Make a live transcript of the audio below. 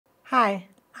Hi,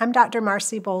 I'm Dr.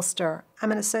 Marcy Bolster.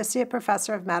 I'm an Associate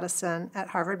Professor of Medicine at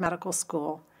Harvard Medical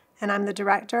School, and I'm the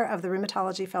Director of the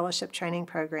Rheumatology Fellowship Training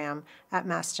Program at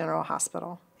Mass General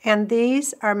Hospital. And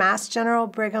these are Mass General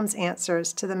Brigham's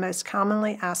answers to the most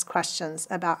commonly asked questions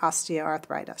about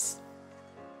osteoarthritis.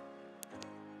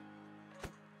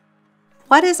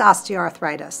 What is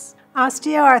osteoarthritis?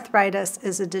 Osteoarthritis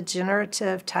is a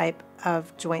degenerative type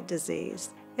of joint disease.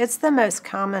 It's the most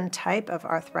common type of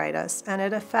arthritis, and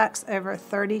it affects over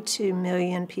 32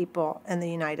 million people in the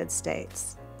United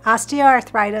States.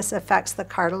 Osteoarthritis affects the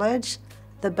cartilage,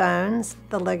 the bones,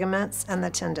 the ligaments, and the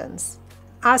tendons.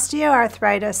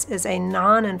 Osteoarthritis is a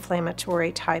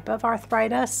non-inflammatory type of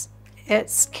arthritis.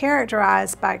 It's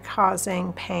characterized by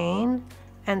causing pain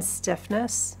and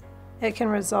stiffness. It can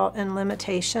result in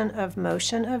limitation of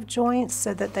motion of joints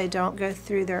so that they don't go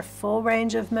through their full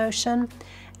range of motion.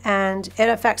 And it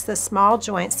affects the small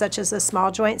joints, such as the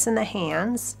small joints in the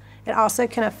hands. It also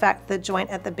can affect the joint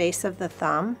at the base of the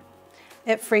thumb.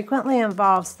 It frequently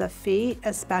involves the feet,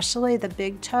 especially the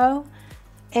big toe,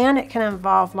 and it can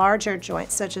involve larger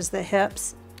joints, such as the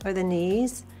hips or the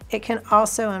knees. It can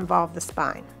also involve the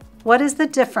spine. What is the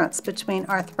difference between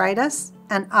arthritis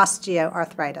and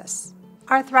osteoarthritis?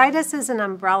 Arthritis is an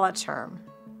umbrella term,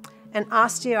 and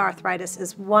osteoarthritis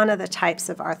is one of the types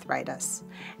of arthritis.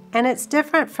 And it's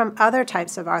different from other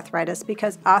types of arthritis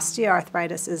because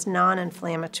osteoarthritis is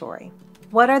non-inflammatory.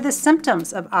 What are the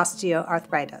symptoms of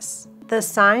osteoarthritis? The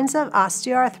signs of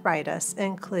osteoarthritis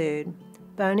include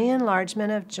bony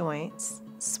enlargement of joints,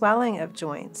 swelling of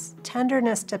joints,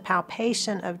 tenderness to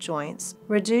palpation of joints,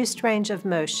 reduced range of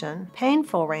motion,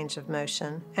 painful range of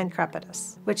motion, and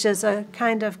crepitus, which is a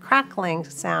kind of crackling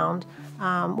sound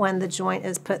when the joint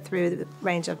is put through the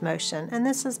range of motion, and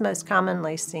this is most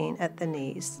commonly seen at the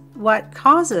knees. What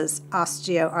causes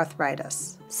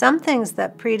osteoarthritis? Some things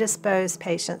that predispose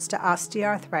patients to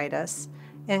osteoarthritis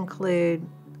include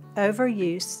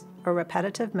overuse or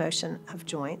repetitive motion of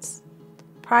joints,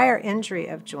 prior injury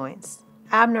of joints,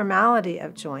 abnormality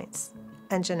of joints,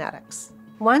 and genetics.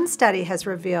 One study has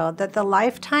revealed that the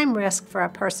lifetime risk for a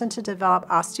person to develop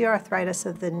osteoarthritis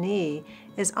of the knee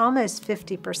is almost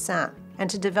 50%, and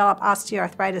to develop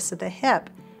osteoarthritis of the hip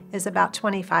is about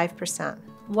 25%.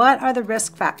 What are the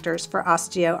risk factors for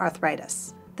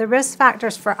osteoarthritis? The risk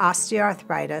factors for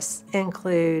osteoarthritis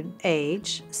include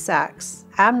age, sex,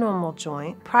 abnormal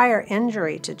joint, prior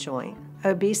injury to joint,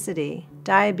 obesity,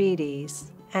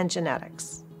 diabetes, and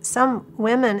genetics. Some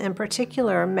women in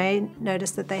particular may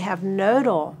notice that they have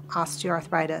nodal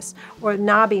osteoarthritis or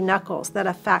knobby knuckles that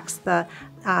affects the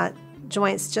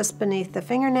joints just beneath the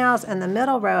fingernails and the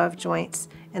middle row of joints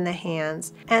in the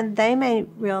hands. And they may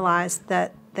realize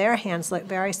that their hands look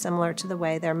very similar to the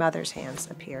way their mother's hands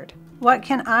appeared. What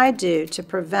can I do to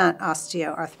prevent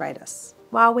osteoarthritis?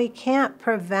 While we can't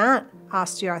prevent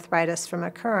osteoarthritis from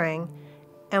occurring,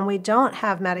 and we don't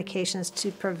have medications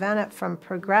to prevent it from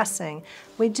progressing,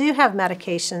 we do have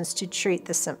medications to treat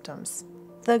the symptoms.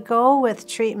 The goal with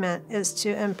treatment is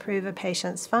to improve a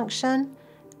patient's function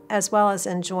as well as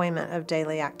enjoyment of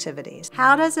daily activities.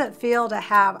 How does it feel to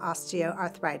have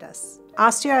osteoarthritis?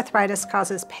 Osteoarthritis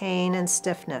causes pain and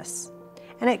stiffness,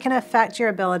 and it can affect your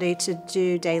ability to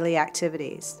do daily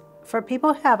activities. For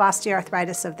people who have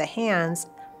osteoarthritis of the hands,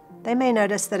 they may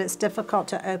notice that it's difficult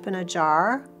to open a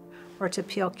jar or to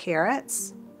peel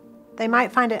carrots. They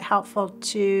might find it helpful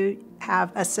to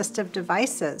have assistive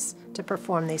devices to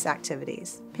perform these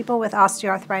activities. People with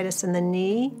osteoarthritis in the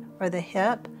knee or the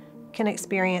hip can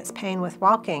experience pain with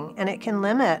walking, and it can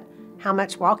limit how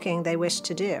much walking they wish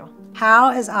to do.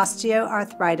 How is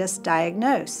osteoarthritis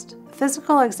diagnosed?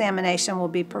 Physical examination will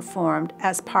be performed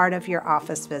as part of your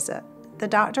office visit. The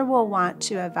doctor will want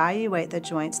to evaluate the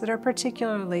joints that are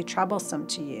particularly troublesome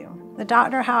to you. The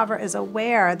doctor, however, is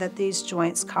aware that these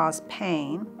joints cause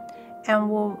pain and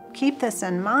will keep this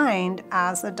in mind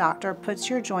as the doctor puts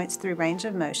your joints through range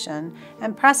of motion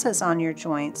and presses on your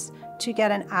joints to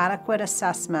get an adequate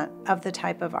assessment of the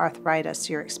type of arthritis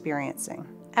you're experiencing.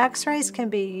 X-rays can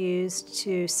be used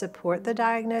to support the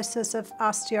diagnosis of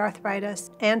osteoarthritis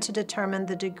and to determine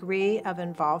the degree of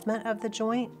involvement of the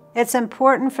joint. It's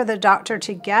important for the doctor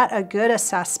to get a good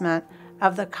assessment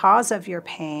of the cause of your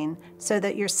pain so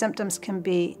that your symptoms can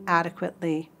be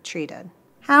adequately treated.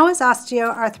 How is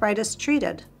osteoarthritis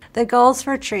treated? The goals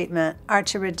for treatment are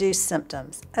to reduce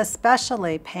symptoms,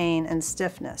 especially pain and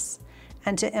stiffness,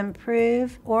 and to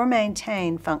improve or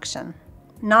maintain function.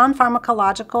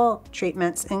 Non-pharmacological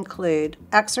treatments include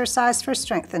exercise for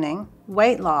strengthening,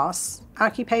 weight loss,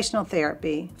 occupational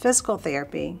therapy, physical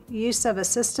therapy, use of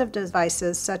assistive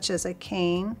devices such as a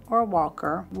cane or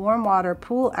walker, warm water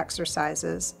pool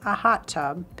exercises, a hot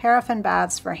tub, paraffin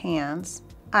baths for hands,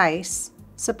 ice,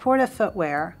 supportive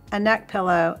footwear, a neck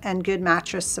pillow, and good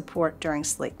mattress support during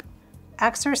sleep.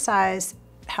 Exercise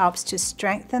helps to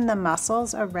strengthen the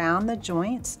muscles around the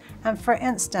joints, and for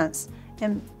instance,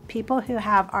 in people who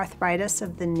have arthritis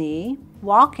of the knee,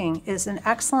 walking is an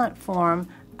excellent form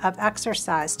of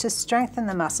exercise to strengthen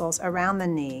the muscles around the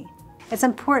knee. It's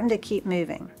important to keep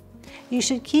moving. You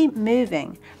should keep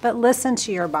moving, but listen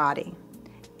to your body.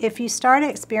 If you start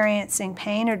experiencing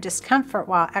pain or discomfort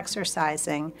while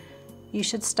exercising, you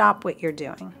should stop what you're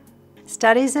doing.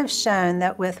 Studies have shown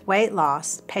that with weight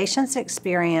loss, patients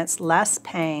experience less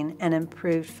pain and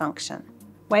improved function.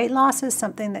 Weight loss is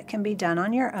something that can be done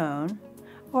on your own,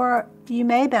 or you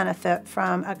may benefit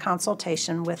from a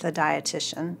consultation with a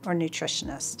dietitian or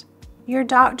nutritionist. Your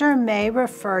doctor may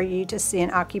refer you to see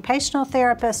an occupational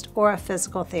therapist or a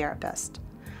physical therapist.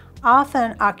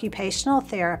 Often, occupational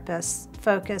therapists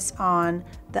focus on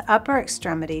the upper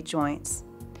extremity joints,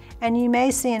 and you may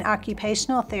see an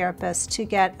occupational therapist to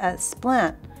get a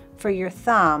splint for your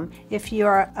thumb if you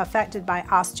are affected by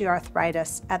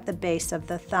osteoarthritis at the base of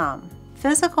the thumb.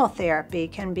 Physical therapy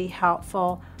can be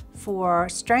helpful for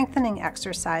strengthening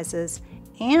exercises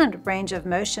and range of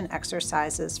motion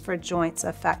exercises for joints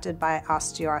affected by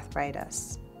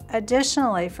osteoarthritis.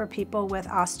 Additionally, for people with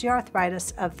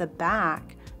osteoarthritis of the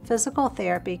back, physical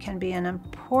therapy can be an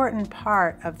important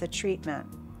part of the treatment.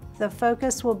 The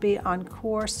focus will be on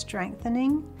core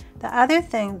strengthening. The other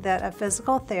thing that a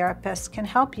physical therapist can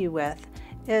help you with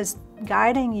is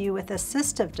guiding you with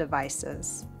assistive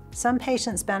devices. Some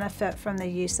patients benefit from the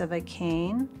use of a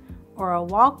cane or a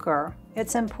walker.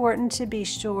 It's important to be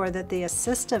sure that the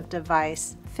assistive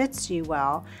device fits you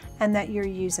well and that you're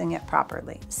using it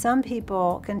properly. Some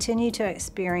people continue to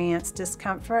experience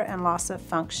discomfort and loss of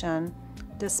function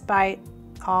despite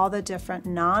all the different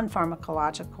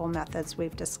non-pharmacological methods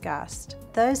we've discussed.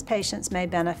 Those patients may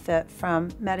benefit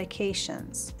from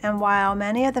medications, and while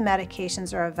many of the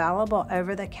medications are available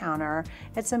over the counter,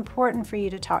 it's important for you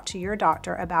to talk to your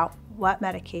doctor about what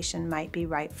medication might be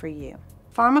right for you.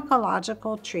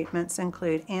 Pharmacological treatments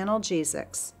include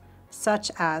analgesics,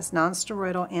 such as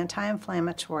nonsteroidal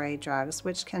anti-inflammatory drugs,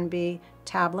 which can be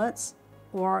tablets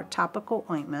or topical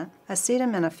ointment,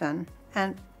 acetaminophen,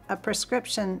 and a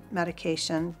prescription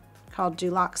medication called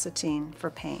duloxetine for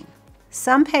pain.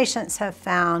 Some patients have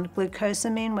found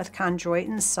glucosamine with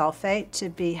chondroitin sulfate to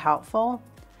be helpful,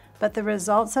 but the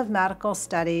results of medical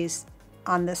studies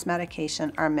on this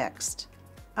medication are mixed.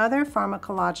 Other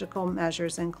pharmacological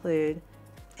measures include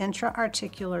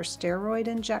intra-articular steroid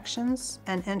injections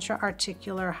and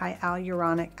intra-articular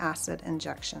hyaluronic acid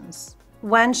injections.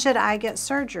 When should I get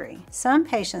surgery? Some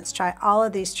patients try all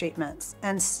of these treatments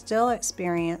and still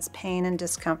experience pain and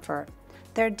discomfort.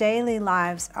 Their daily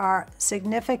lives are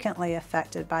significantly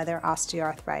affected by their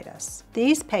osteoarthritis.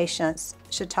 These patients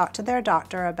should talk to their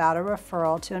doctor about a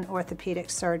referral to an orthopedic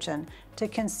surgeon to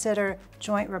consider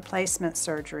joint replacement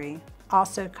surgery,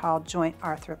 also called joint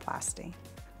arthroplasty.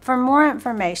 For more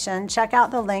information, check out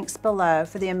the links below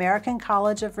for the American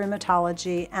College of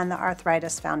Rheumatology and the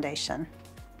Arthritis Foundation.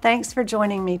 Thanks for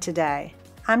joining me today.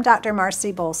 I'm Dr.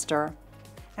 Marcy Bolster,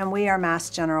 and we are Mass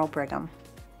General Brigham.